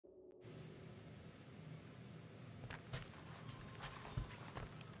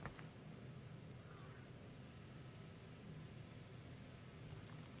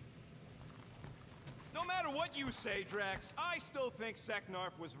No matter what you say, Drax, I still think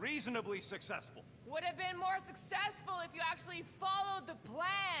Seknarf was reasonably successful. Would have been more successful if you actually followed the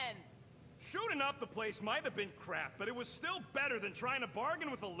plan. Shooting up the place might have been crap, but it was still better than trying to bargain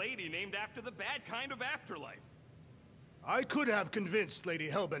with a lady named after the bad kind of afterlife. I could have convinced Lady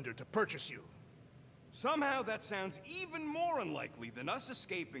Hellbender to purchase you. Somehow that sounds even more unlikely than us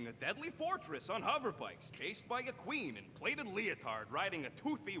escaping a deadly fortress on hoverbikes, chased by a queen in plated leotard riding a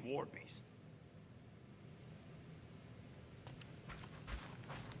toothy war beast.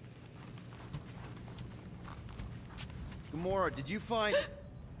 Gamora, did you find...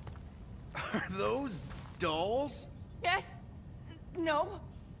 Are those dolls? Yes. No.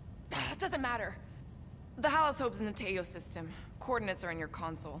 Doesn't matter. The Haloshope's in the Teo system. Coordinates are in your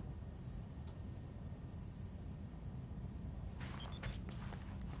console.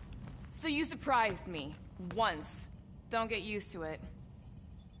 So you surprised me. Once. Don't get used to it.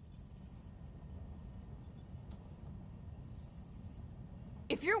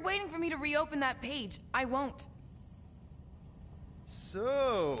 If you're waiting for me to reopen that page, I won't.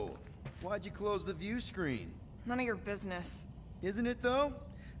 So, why'd you close the view screen? None of your business. Isn't it though?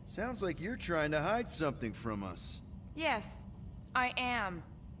 Sounds like you're trying to hide something from us. Yes, I am.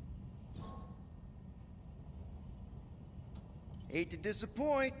 Hate to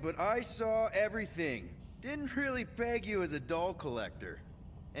disappoint, but I saw everything. Didn't really peg you as a doll collector.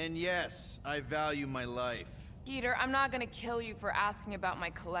 And yes, I value my life. Peter, I'm not gonna kill you for asking about my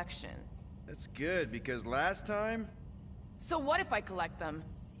collection. That's good, because last time... So what if I collect them?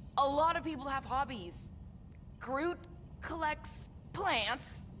 A lot of people have hobbies. Groot collects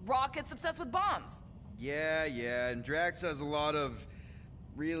plants, Rocket's obsessed with bombs. Yeah, and Drax has a lot of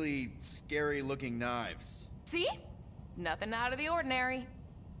really scary-looking knives. See? Nothing out of the ordinary.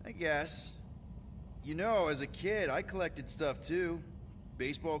 I guess. You know, as a kid, I collected stuff too.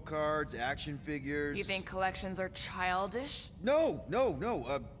 Baseball cards, action figures... You think collections are childish? No,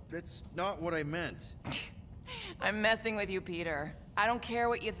 that's not what I meant. I'm messing with you, Peter. I don't care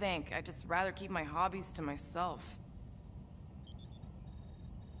what you think. I'd just rather keep my hobbies to myself.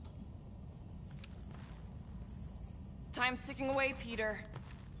 Time's ticking away, Peter.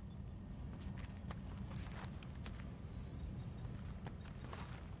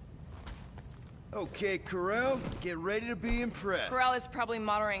 Okay, Corel, get ready to be impressed. Corel is probably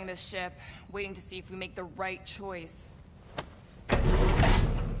monitoring this ship, waiting to see if we make the right choice.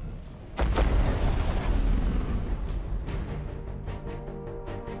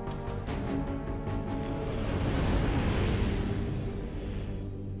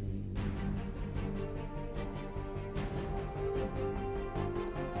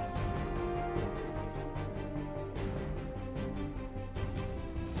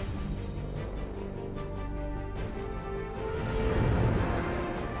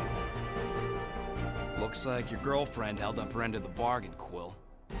 Looks like your girlfriend held up her end of the bargain, Quill.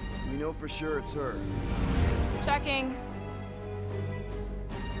 We know for sure it's her. Checking.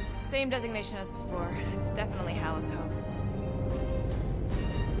 Same designation as before. It's definitely Haloshope.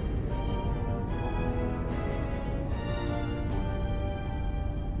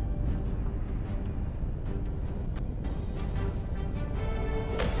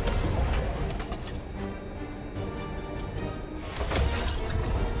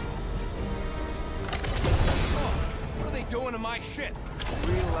 Doing to my ship?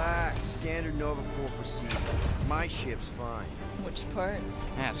 Relax, standard Nova Corps procedure. My ship's fine. Which part?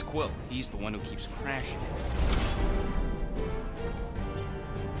 Ask Quill. He's the one who keeps crashing.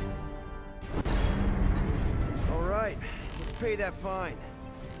 All right, let's pay that fine.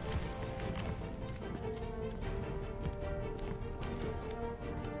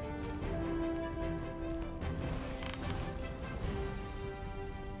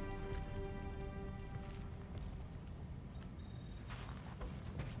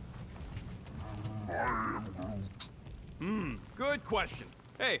 Good question.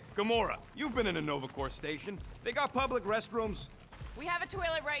 Hey, Gamora, you've been in a Nova Corps station. They got public restrooms? We have a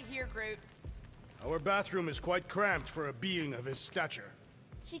toilet right here, Groot. Our bathroom is quite cramped for a being of his stature.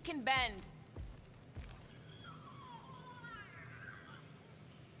 He can bend.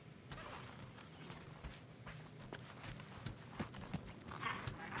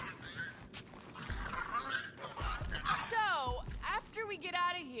 So, after we get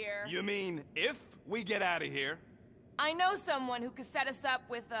out of here... You mean, if we get out of here? I know someone who could set us up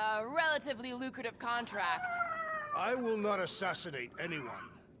with a relatively lucrative contract. I will not assassinate anyone.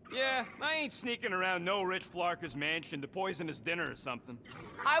 Yeah, I ain't sneaking around no rich flarker's mansion to poison his dinner or something.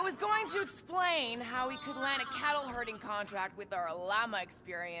 I was going to explain how we could land a cattle herding contract with our llama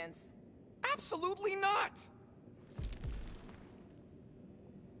experience. Absolutely not!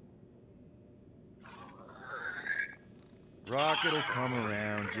 Rocket'll come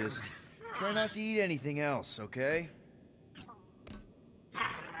around, just try not to eat anything else, okay?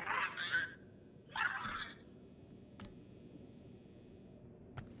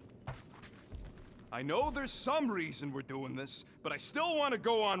 I know there's some reason we're doing this, but I still want to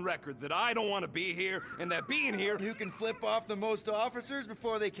go on record that I don't want to be here, and that being here... You can flip off the most officers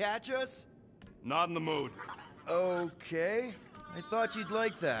before they catch us? Not in the mood. Okay. I thought you'd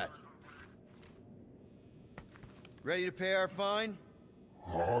like that. Ready to pay our fine?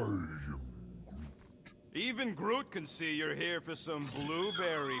 Even Groot can see you're here for some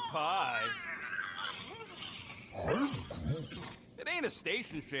blueberry pie. It ain't a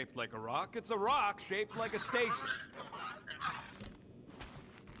station shaped like a rock, it's a rock shaped like a station.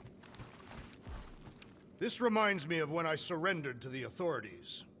 This reminds me of when I surrendered to the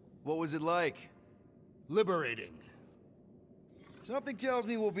authorities. What was it like? Liberating. Something tells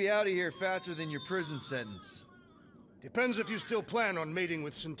me we'll be out of here faster than your prison sentence. Depends if you still plan on mating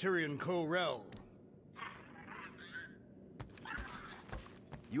with Centurion Ko-Rel.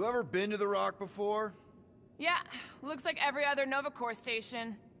 You ever been to the Rock before? Yeah, looks like every other Nova Corps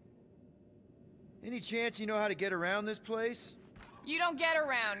station. Any chance you know how to get around this place? You don't get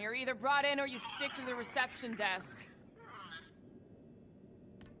around. You're either brought in or you stick to the reception desk.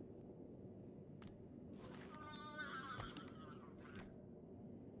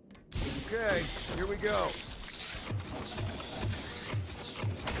 Okay, here we go.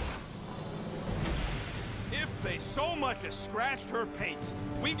 If they so much as scratched her paint,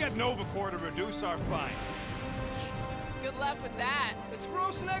 we get Nova Corps to reduce our fine. Good luck with that. It's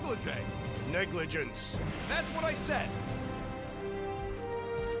gross negligee. Negligence. That's what I said.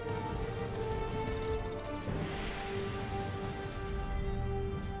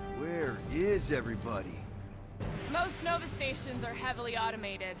 Where is everybody? Most Nova stations are heavily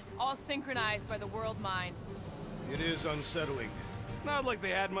automated, all synchronized by the World Mind. It is unsettling. Not like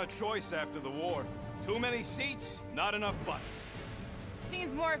they had much choice after the war. Too many seats, not enough butts.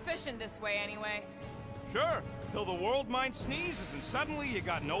 Seems more efficient this way anyway. Sure, till the World Mind sneezes and suddenly you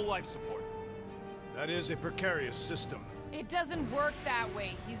got no life support. That is a precarious system. It doesn't work that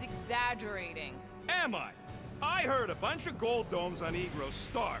way. He's exaggerating. Am I? I heard a bunch of gold domes on Egros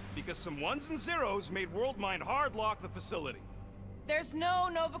starved because some ones and zeros made World Mind hard lock the facility. There's no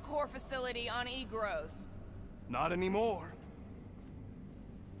Nova Corps facility on Egros. Not anymore.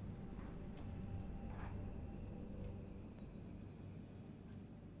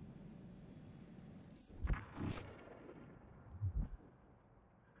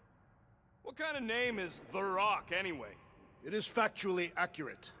 What kind of name is The Rock, anyway? It is factually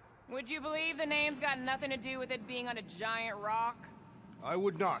accurate. Would you believe the name's got nothing to do with it being on a giant rock? I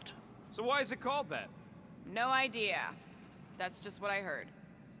would not. So why is it called that? No idea. That's just what I heard.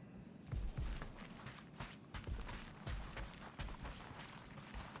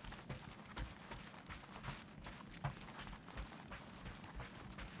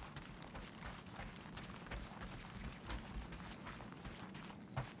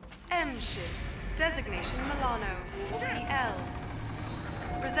 M ship. Designation Milano. EL.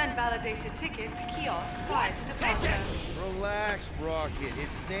 Present validated ticket to kiosk prior to departure. Relax, Rocket.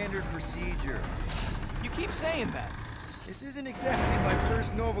 It's standard procedure. You keep saying that. This isn't exactly my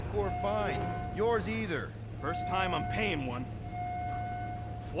first Nova Corps fine. Yours either. First time I'm paying one.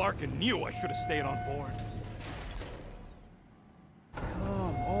 Flarkin knew I should have stayed on board.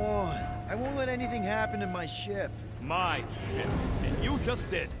 Come on. I won't let anything happen to my ship. My ship. And you just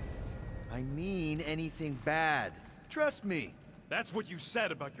did. I mean anything bad. Trust me. That's what you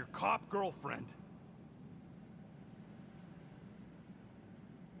said about your cop girlfriend.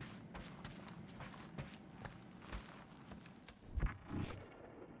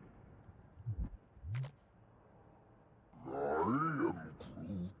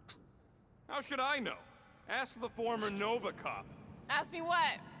 How should I know? Ask the former Nova cop. Ask me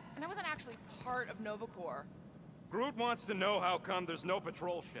what? And I wasn't actually part of Nova Corps. Groot wants to know how come there's no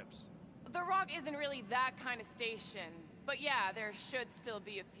patrol ships. The Rock isn't really that kind of station. But yeah, there should still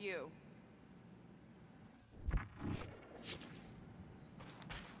be a few.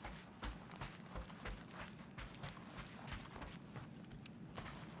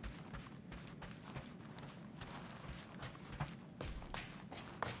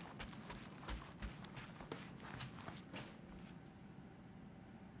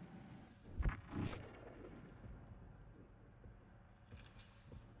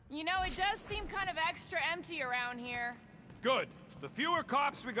 You know, it does seem kind of extra empty around here. Good. The fewer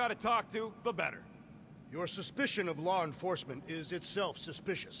cops we gotta talk to, the better. Your suspicion of law enforcement is itself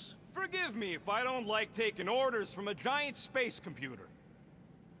suspicious. Forgive me if I don't like taking orders from a giant space computer.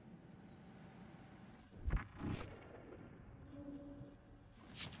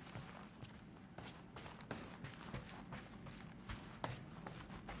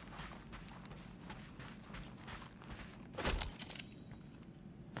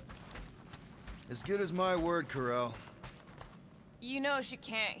 As good as my word, Corel. You know she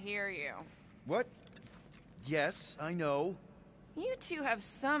can't hear you. What? Yes, I know. You two have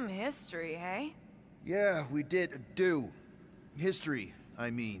some history, hey? Yeah, we did do. History,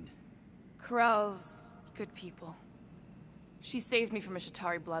 I mean. Corel's good people. She saved me from a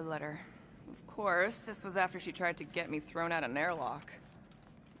Shatari bloodletter. Of course, this was after she tried to get me thrown out an airlock.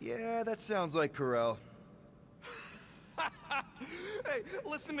 Yeah, that sounds like Corel. Hey,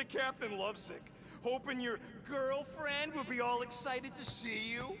 listen to Captain Lovesick. Hoping your girlfriend will be all excited to see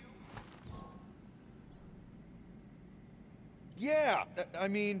you? Yeah, I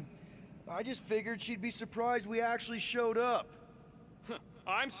mean, I just figured she'd be surprised we actually showed up.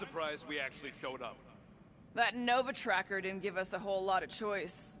 I'm surprised we actually showed up. That Nova tracker didn't give us a whole lot of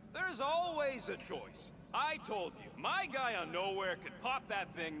choice. There's always a choice. I told you, my guy on Nowhere could pop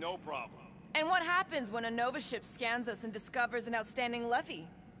that thing no problem. And what happens when a Nova ship scans us and discovers an outstanding levy?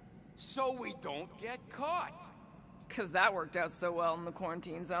 So we don't get caught. 'Cause that worked out so well in the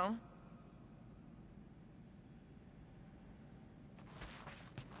quarantine zone.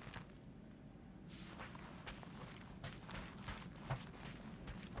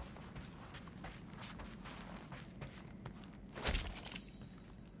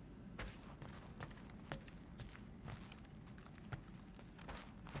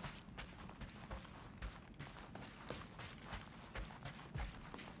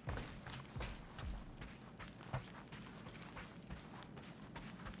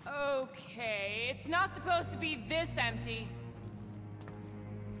 Okay, it's not supposed to be this empty.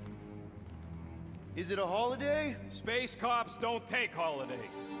 Is it a holiday? Space cops don't take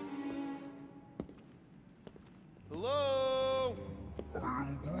holidays. Hello?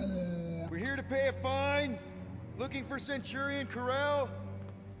 We're here to pay a fine. Looking for Centurion Corel?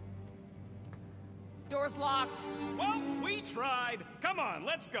 Door's locked. Well, we tried. Come on,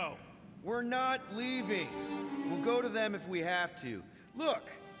 let's go. We're not leaving. We'll go to them if we have to. Look,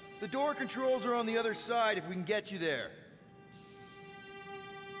 the door controls are on the other side if we can get you there.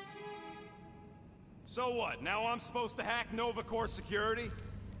 So what, now I'm supposed to hack Nova Corps security?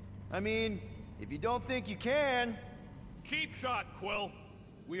 I mean, if you don't think you can... Cheap shot, Quill.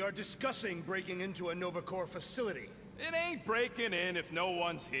 We are discussing breaking into a Nova Corps facility. It ain't breaking in if no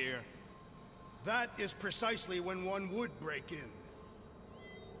one's here. That is precisely when one would break in.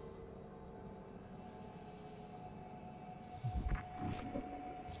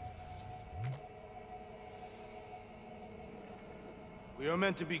 We are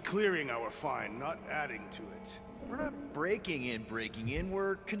meant to be clearing our fine, not adding to it. We're not breaking in,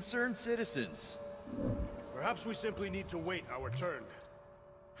 we're concerned citizens. Perhaps we simply need to wait our turn.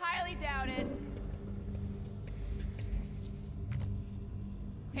 Highly doubted.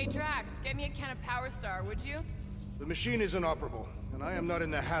 Hey Drax, get me a can of Power Star, would you? The machine is inoperable, and I am not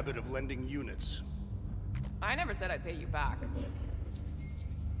in the habit of lending units. I never said I'd pay you back.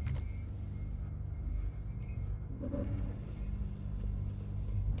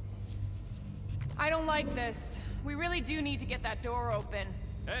 I don't like this. We really do need to get that door open.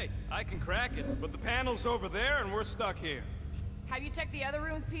 Hey, I can crack it, but the panel's over there and we're stuck here. Have you checked the other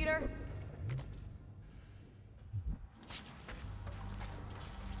rooms, Peter?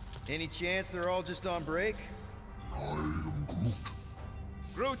 Any chance they're all just on break?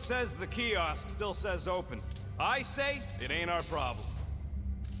 Groot says the kiosk still says open. I say it ain't our problem.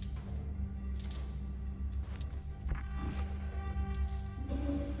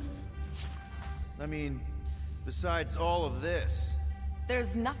 I mean, besides all of this,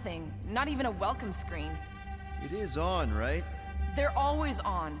 There's nothing. Not even a welcome screen. it is on, right? They're always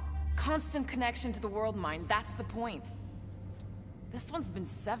on. Constant connection to the world mind, that's the point. This one's been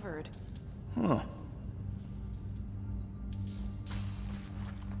severed. Huh.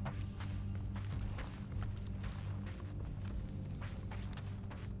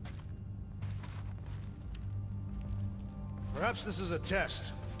 Perhaps this is a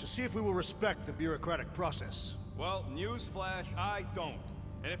test, to see if we will respect the bureaucratic process. Well, newsflash, I don't.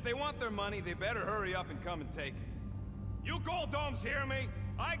 And if they want their money, they better hurry up and come and take it. You Gold Domes hear me?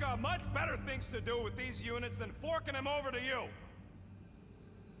 I got much better things to do with these units than forking them over to you.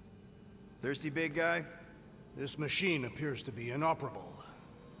 Thirsty, big guy? This machine appears to be inoperable.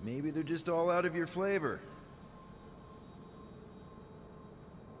 Maybe they're just all out of your flavor.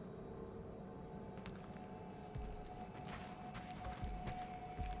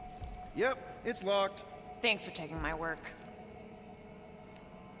 Yep, it's locked. Thanks for taking my work.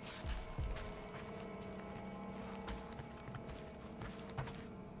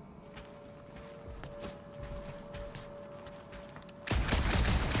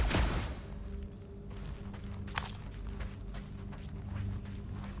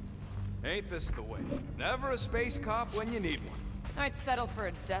 Ain't this the way? Never a space cop when you need one. I'd settle for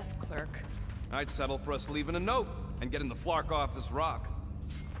a desk clerk. I'd settle for us leaving a note and getting the Flark off this rock.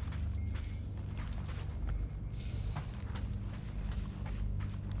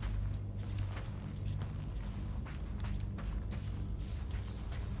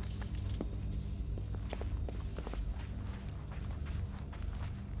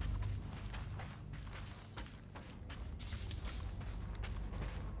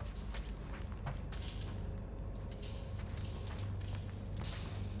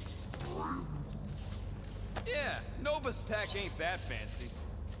 Yeah, Nova's tech ain't that fancy.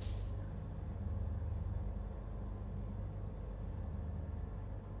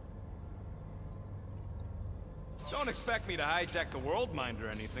 Don't expect me to hijack the World Mind or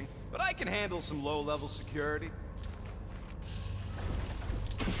anything, but I can handle some low-level security.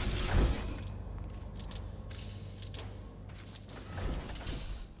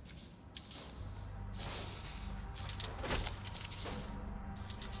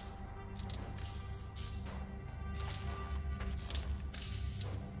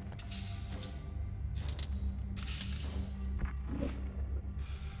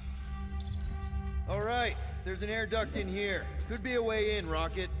 All right, there's an air duct in here. Could be a way in,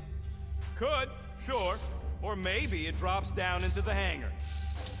 Rocket. Could, sure. Or maybe it drops down into the hangar.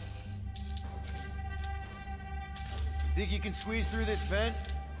 Think you can squeeze through this vent?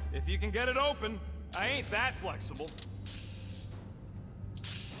 If you can get it open, I ain't that flexible.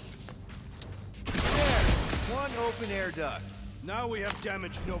 There! One open air duct. Now we have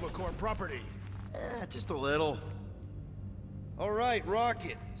damaged Nova Corps property. Just a little. All right,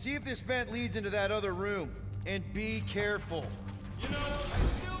 Rocket. See if this vent leads into that other room. And be careful. You know, I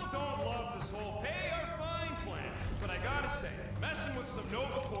still don't love this whole pay or fine plan, but I gotta say, messing with some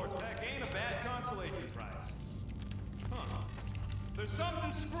Nova Corps tech ain't a bad consolation prize. Huh. There's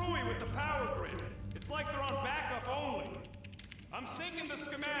something screwy with the power grid. It's like they're on backup only. I'm syncing the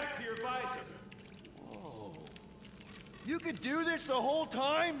schematic to your visor. You could do this the whole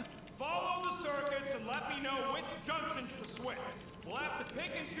time? Follow the circuits and let me know which junctions to switch. We'll have to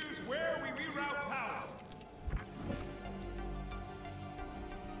pick and choose where we reroute power.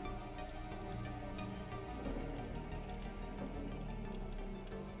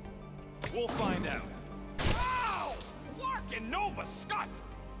 We'll find out. Ow! Flarkin' Nova Scott!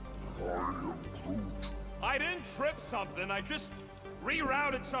 I didn't trip something, I just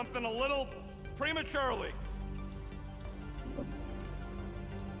rerouted something a little prematurely.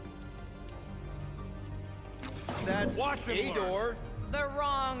 That's Watch and a learn. door. The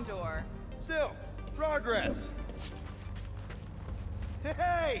wrong door. Still, progress.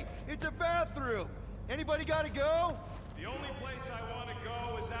 Hey, it's a bathroom. Anybody gotta go? The only place I want to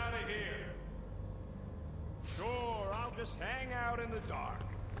go is out of here. Sure, I'll just hang out in the dark.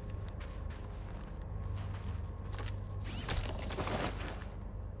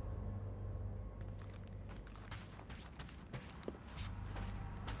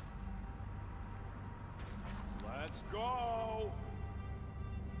 Let's go!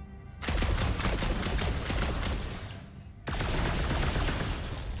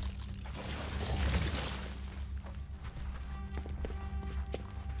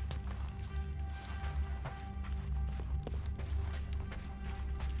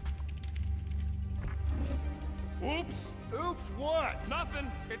 Oops! Oops, what?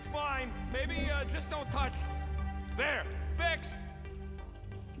 Nothing. It's fine. Maybe, just don't touch. There. Fixed.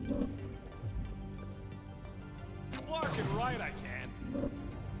 Flarkin' right, I can.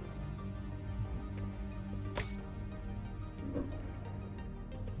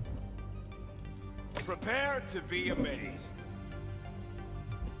 Prepare to be amazed.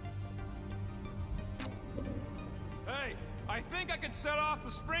 Hey, I think I could set off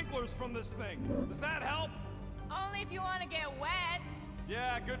the sprinklers from this thing. Does that help? Only if you want to get wet.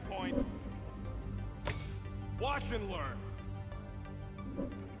 Yeah, good point. Watch and learn.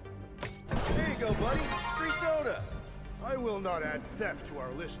 There you go, buddy. Free soda. I will not add theft to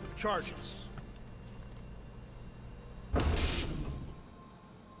our list of charges.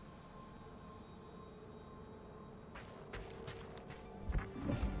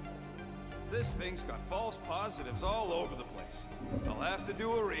 This thing's got false positives all over the place. I'll have to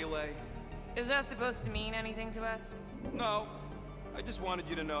do a relay. Is that supposed to mean anything to us? No, I just wanted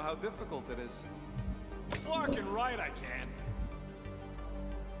you to know how difficult it is. Flarkin' right, I can.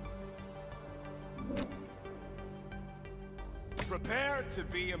 Prepare to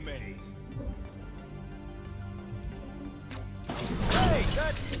be amazed. Hey,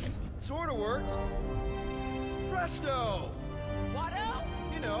 that sort of worked. Presto! Watto?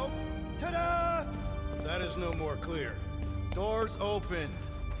 You know, ta-da! That is no more clear. Doors open.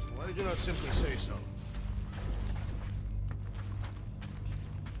 Why did you not simply say so?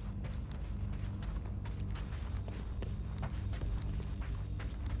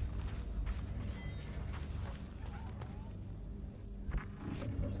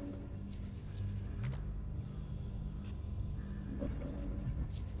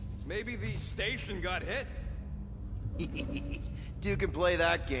 Maybe the station got hit? Two can play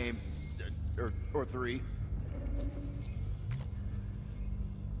that game. Or three.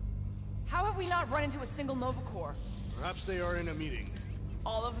 How have we not run into a single Nova Corps? Perhaps they are in a meeting.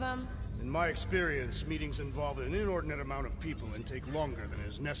 All of them? In my experience, meetings involve an inordinate amount of people and take longer than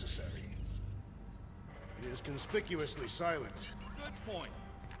is necessary. It is conspicuously silent. Good point.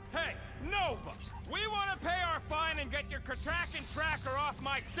 Hey, Nova! We want to pay our fine and get your Kraken tracker off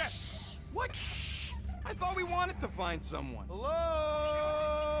my ship! What? Shh! I thought we wanted to find someone.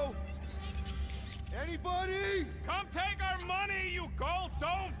 Hello? Anybody? Come take our money, you gold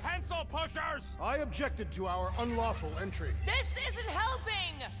dome pencil pushers! I objected to our unlawful entry. This isn't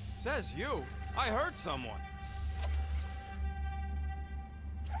helping! Says you. I heard someone.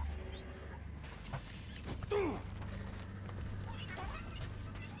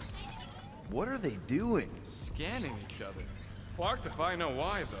 What are they doing? Scanning each other. Fucked if I know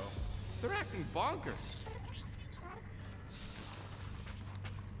why, though. They're acting bonkers.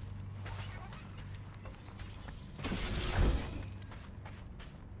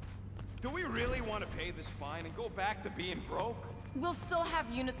 Do we really want to pay this fine and go back to being broke? We'll still have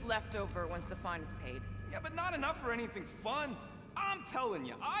units left over once the fine is paid. Yeah, but not enough for anything fun. I'm telling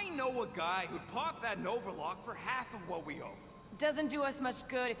you, I know a guy who'd pop that Nova lock for half of what we owe. Doesn't do us much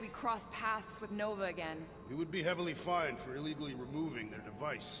good if we cross paths with Nova again. We would be heavily fined for illegally removing their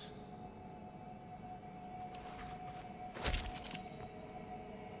device.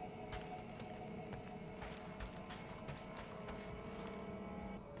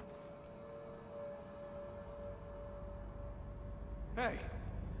 Hey,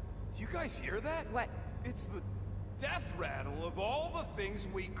 do you guys hear that? What? It's the death rattle of all the things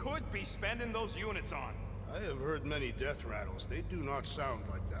we could be spending those units on. I have heard many death rattles. They do not sound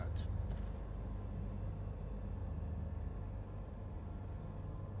like that.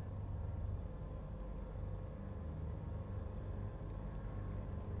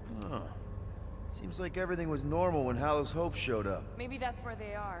 Huh. Seems like everything was normal when Hallows Hope showed up. Maybe that's where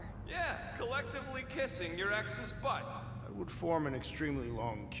they are. Yeah, collectively kissing your ex's butt. That would form an extremely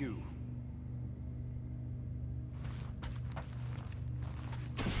long queue.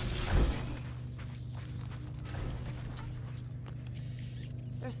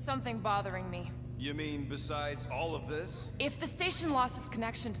 There's something bothering me. You mean besides all of this? If the station lost its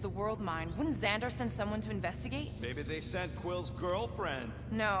connection to the World Mine, wouldn't Xandar send someone to investigate? Maybe they sent Quill's girlfriend.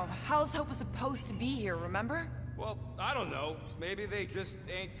 No, Hallows Hope was supposed to be here, remember? Well, I don't know. Maybe they just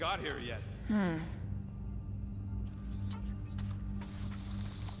ain't got here yet.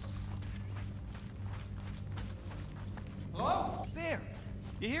 Hello? There.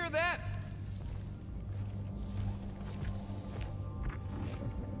 You hear that?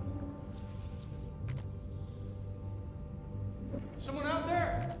 Someone out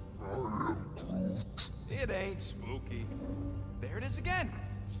there? I am Groot. It ain't spooky. There it is again.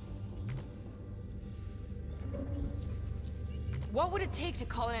 What would it take to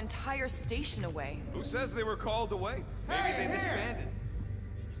call an entire station away? Who says they were called away? Maybe they disbanded.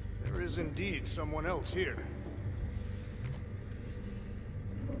 There is indeed someone else here.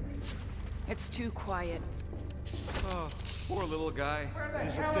 It's too quiet. Oh, poor little guy.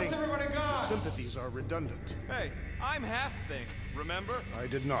 Here's the thing. Your sympathies are redundant. Hey, I'm half thing, remember? I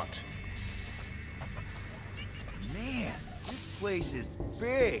did not. Man, this place is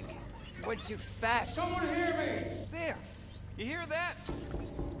big. What'd you expect? Someone hear me! There. You hear that?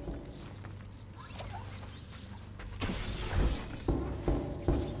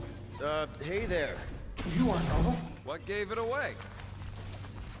 Hey there. You aren't Nova. What gave it away?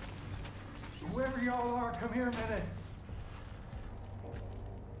 Whoever y'all are, come here a minute.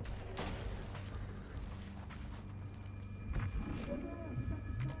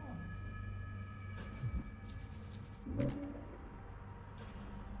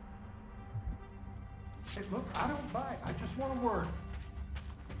 Hey, look, I don't bite. I just want a word.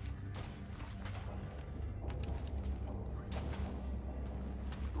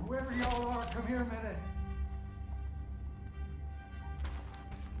 Whoever y'all are, come here a minute.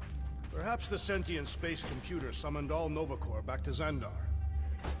 Perhaps the sentient space computer summoned all Nova Corps back to Xandar.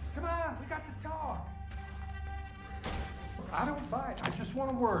 Come on, we got to talk. I don't bite. I just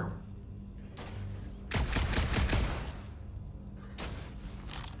want a word.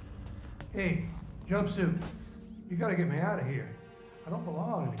 Hey, jumpsuit. You gotta get me out of here. I don't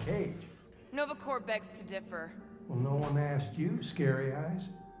belong in a cage. Nova Corps begs to differ. Well, no one asked you, Scary Eyes.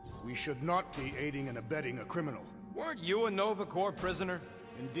 We should not be aiding and abetting a criminal. Weren't you a Nova Corps prisoner?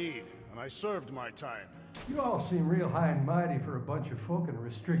 Indeed, and I served my time. You all seem real high and mighty for a bunch of folk in a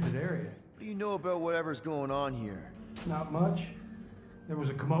restricted area. What do you know about whatever's going on here? Not much. There was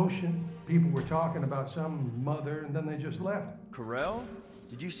a commotion. People were talking about some mother, and then they just left. Corel?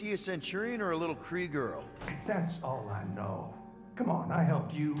 Did you see a Centurion or a little Kree girl? That's all I know. Come on, I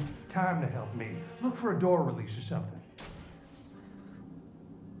helped you. Time to help me. Look for a door release or something.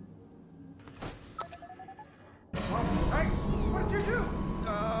 What? Hey, what did you do?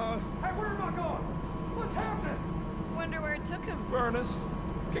 Hey, where am I going? What's happening? Wonder where it took him. Furnace.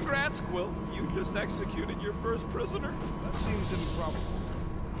 Congrats, Quill. You just executed your first prisoner. That seems improbable.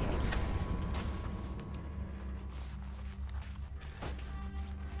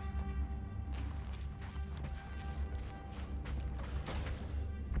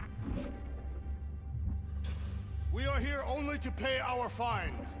 We are here only to pay our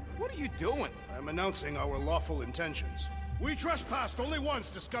fine. What are you doing? I'm announcing our lawful intentions. We trespassed only once,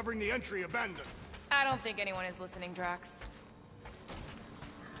 discovering the entry abandoned. I don't think anyone is listening, Drax.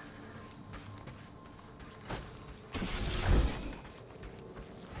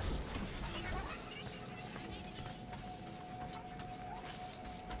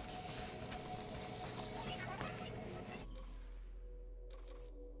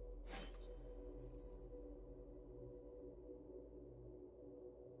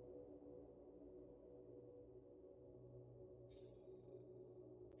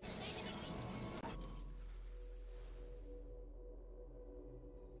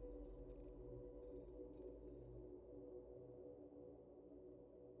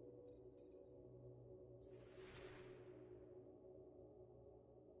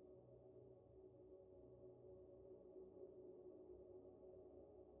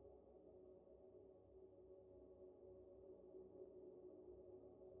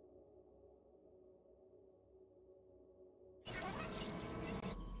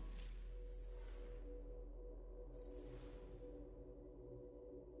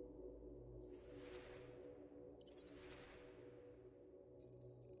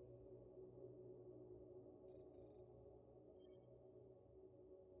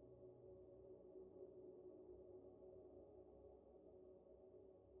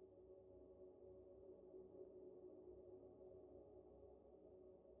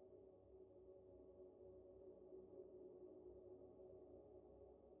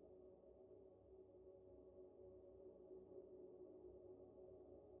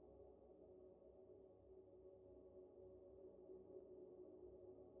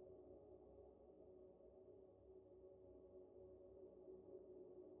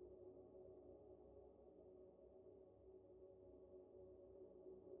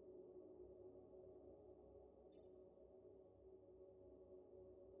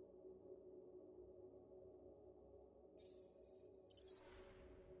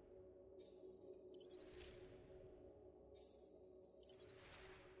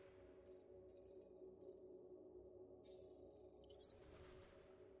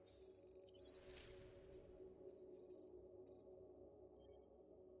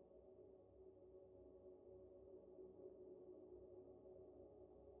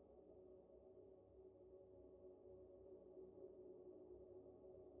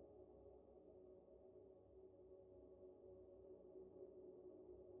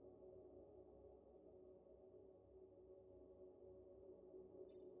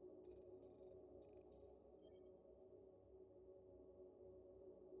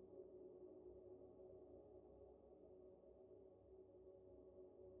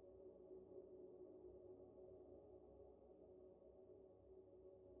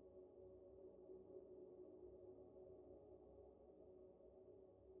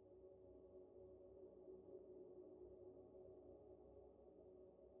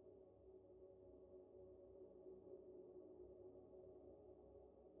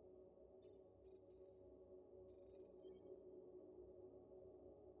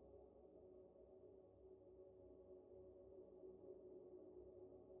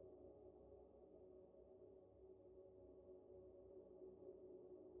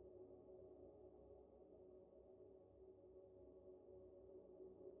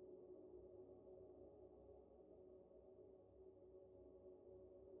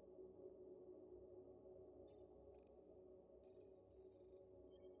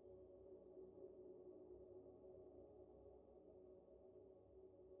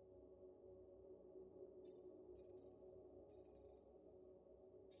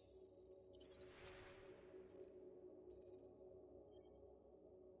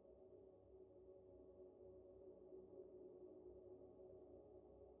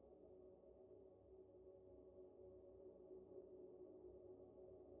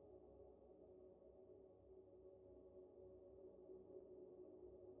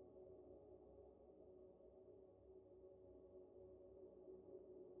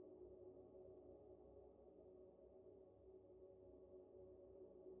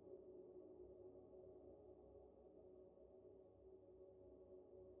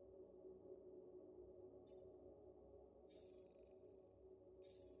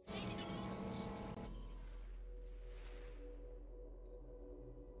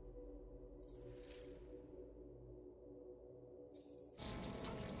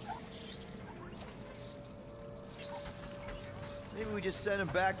 we just sent him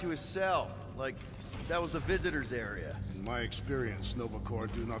back to his cell. Like, that was the visitors area. In my experience, Nova Corps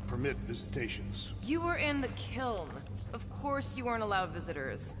do not permit visitations. You were in the kiln. Of course you weren't allowed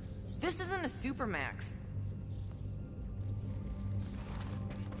visitors. This isn't a supermax.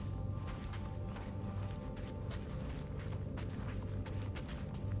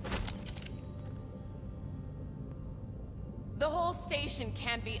 The whole station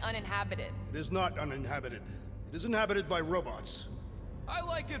can be uninhabited. It is not uninhabited. It is inhabited by robots. I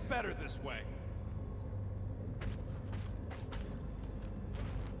like it better this way.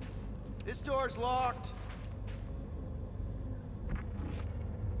 This door's locked.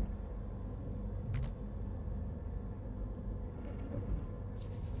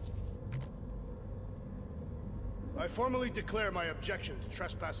 I formally declare my objection to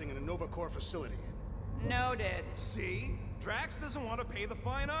trespassing in a Nova Corps facility. Noted. See? Drax doesn't want to pay the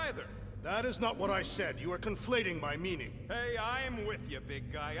fine either. That is not what I said. You are conflating my meaning. Hey, I'm with you,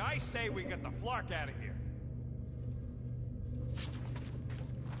 big guy. I say we get the flark out of here.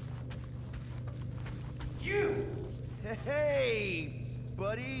 You! Hey,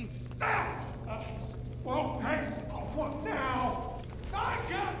 buddy. Well, hey, what now? I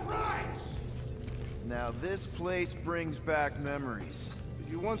got rights! Now this place brings back memories.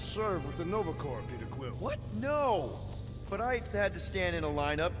 Did you once serve with the Nova Corps, Peter Quill? What? No! But I had to stand in a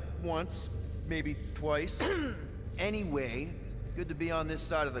lineup once, maybe twice. Anyway, good to be on this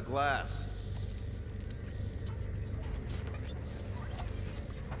side of the glass.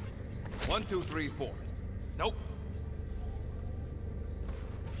 One, two, three, four. Nope.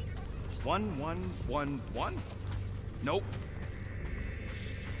 1, 1, 1, 1. Nope.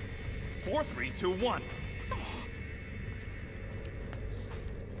 4, 3, 2, 1.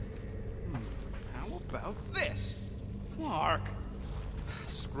 How about this? Flark.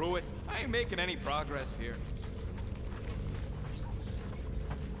 Screw it. I ain't making any progress here.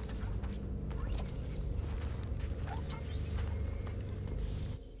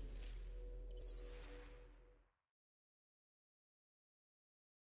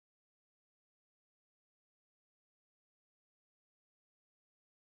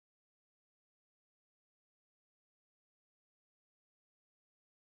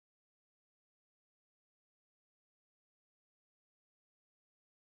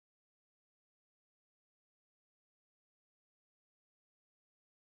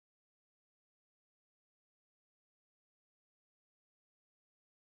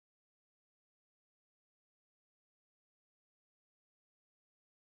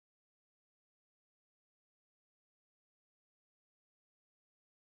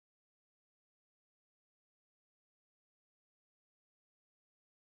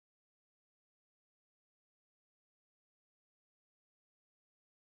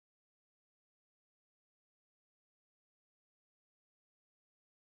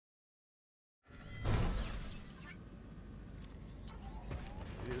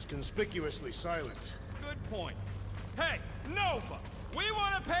 It is conspicuously silent. Good point. Hey, Nova! We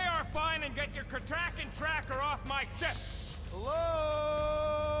want to pay our fine and get your Kraken tracker off my ship!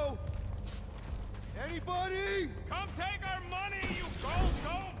 Hello? Anybody? Come take our money, you gold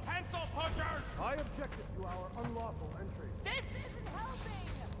dome pencil pushers! I objected to our unlawful entry. This isn't helping!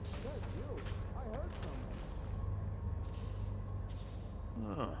 Yes, you. I heard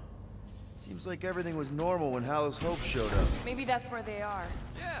someone. Huh. Seems like everything was normal when Hallows Hope showed up. Maybe that's where they are.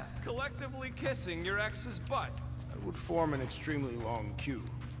 Yeah, collectively kissing your ex's butt. That would form an extremely long queue.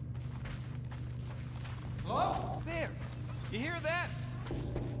 Hello? There. You hear that?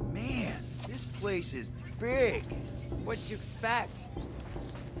 Man, this place is big. What'd you expect?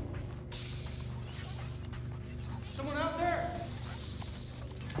 Someone out there?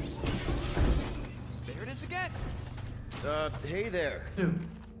 There it is again. Hey there. Dude,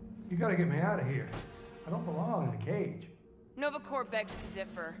 you gotta get me out of here. I don't belong in the cage. Nova Corps begs to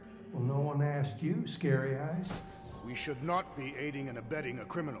differ. Well, no one asked you, Scary Eyes. We should not be aiding and abetting a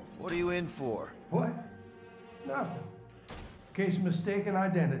criminal. What are you in for? What? Nothing. Case of mistaken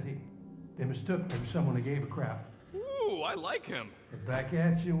identity. They mistook me for someone who gave a crap. Ooh, I like him. We're back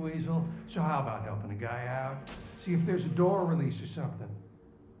at you, Weasel. So how about helping a guy out? See if there's a door release or something.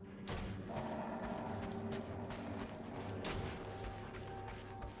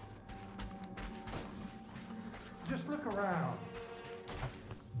 Just look around.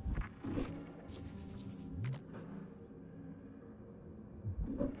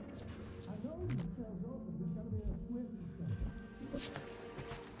 I know the cell's open. There's gotta be a switch or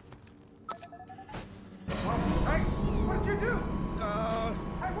something. Hey, what did you do?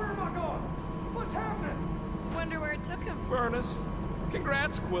 Hey, where am I going? What's happening? Wonder where it took him. Furnace.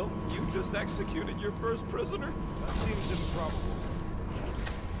 Congrats, Quill. You just executed your first prisoner. That seems improbable.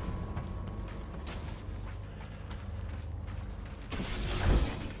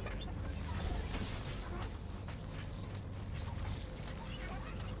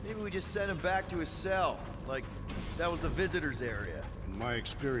 just sent him back to his cell. Like, that was the visitors area. In my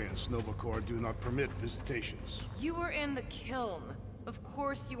experience, Nova Corps do not permit visitations. You were in the kiln. Of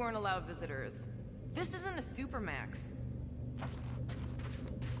course you weren't allowed visitors. This isn't a Supermax.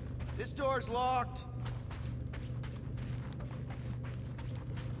 This door's locked.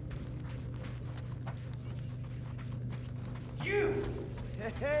 You!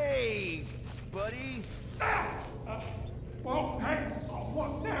 Hey, buddy. Well, hey,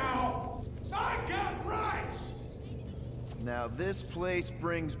 what now? I got rights! Now this place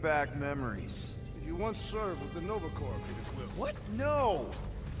brings back memories. Did you once serve with the Nova Corps, Peter Quill? What? No!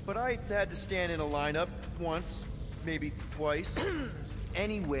 But I had to stand in a lineup once, maybe twice.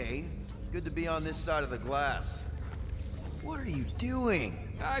 Anyway, good to be on this side of the glass. What are you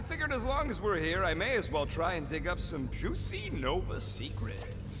doing? I figured as long as we're here, I may as well try and dig up some juicy Nova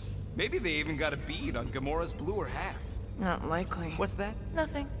secrets. Maybe they even got a bead on Gamora's bluer half. Not likely. What's that?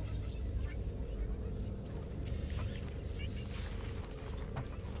 Nothing.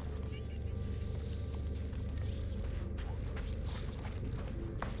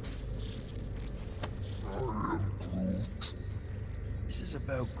 This is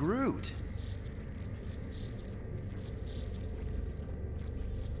about Groot.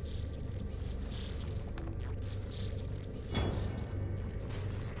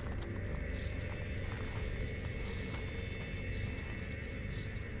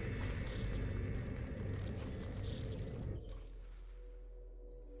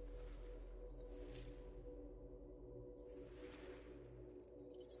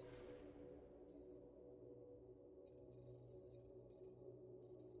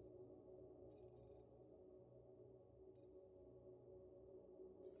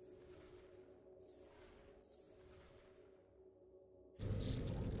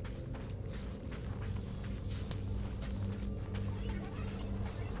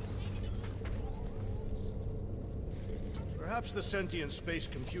 Perhaps the sentient space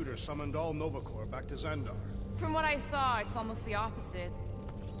computer summoned all Nova Corps back to Xandar. From what I saw, it's almost the opposite.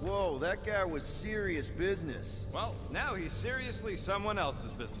 Whoa, that guy was serious business. Well, now he's seriously someone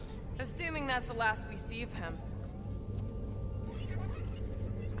else's business. Assuming that's the last we see of him.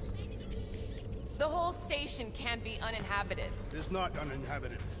 The whole station can be uninhabited. It is not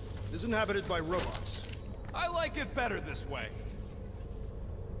uninhabited. It is inhabited by robots. I like it better this way.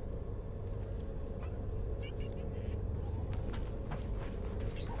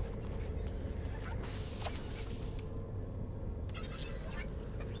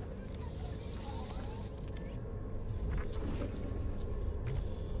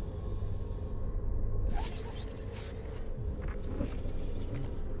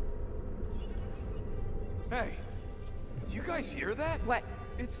 Hey, do you guys hear that? What?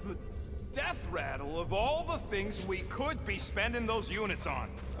 It's the death rattle of all the things we could be spending those units on.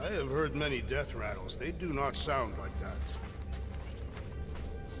 I have heard many death rattles. They do not sound like that.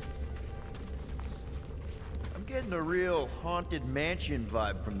 I'm getting a real haunted mansion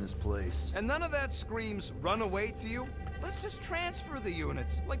vibe from this place. And none of that screams run away to you? Let's just transfer the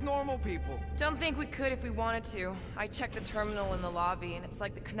units, like normal people. Don't think we could if we wanted to. I checked the terminal in the lobby, and it's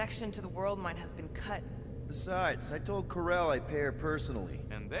like the connection to the world mine has been cut. Besides, I told Corel I'd pay her personally.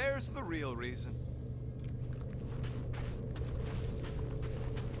 And there's the real reason.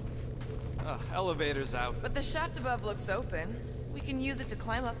 Elevator's out. But the shaft above looks open. We can use it to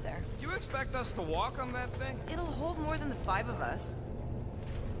climb up there. You expect us to walk on that thing? It'll hold more than the 5 of us.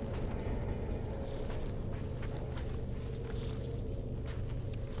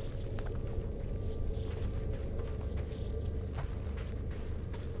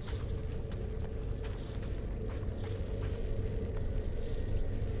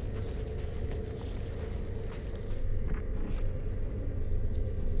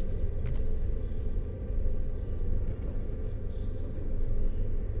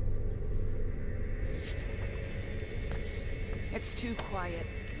 It's too quiet.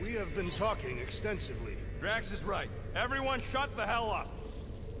 We have been talking extensively. Drax is right. Everyone shut the hell up.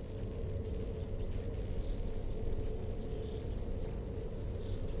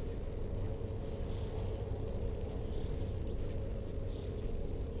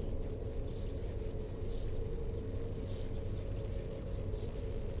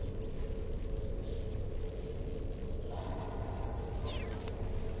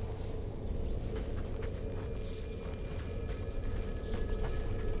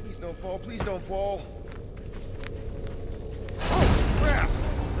 Please don't fall, please don't fall. Oh, crap!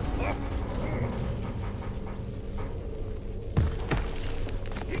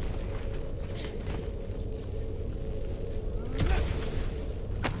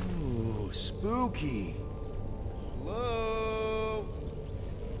 Ooh, spooky.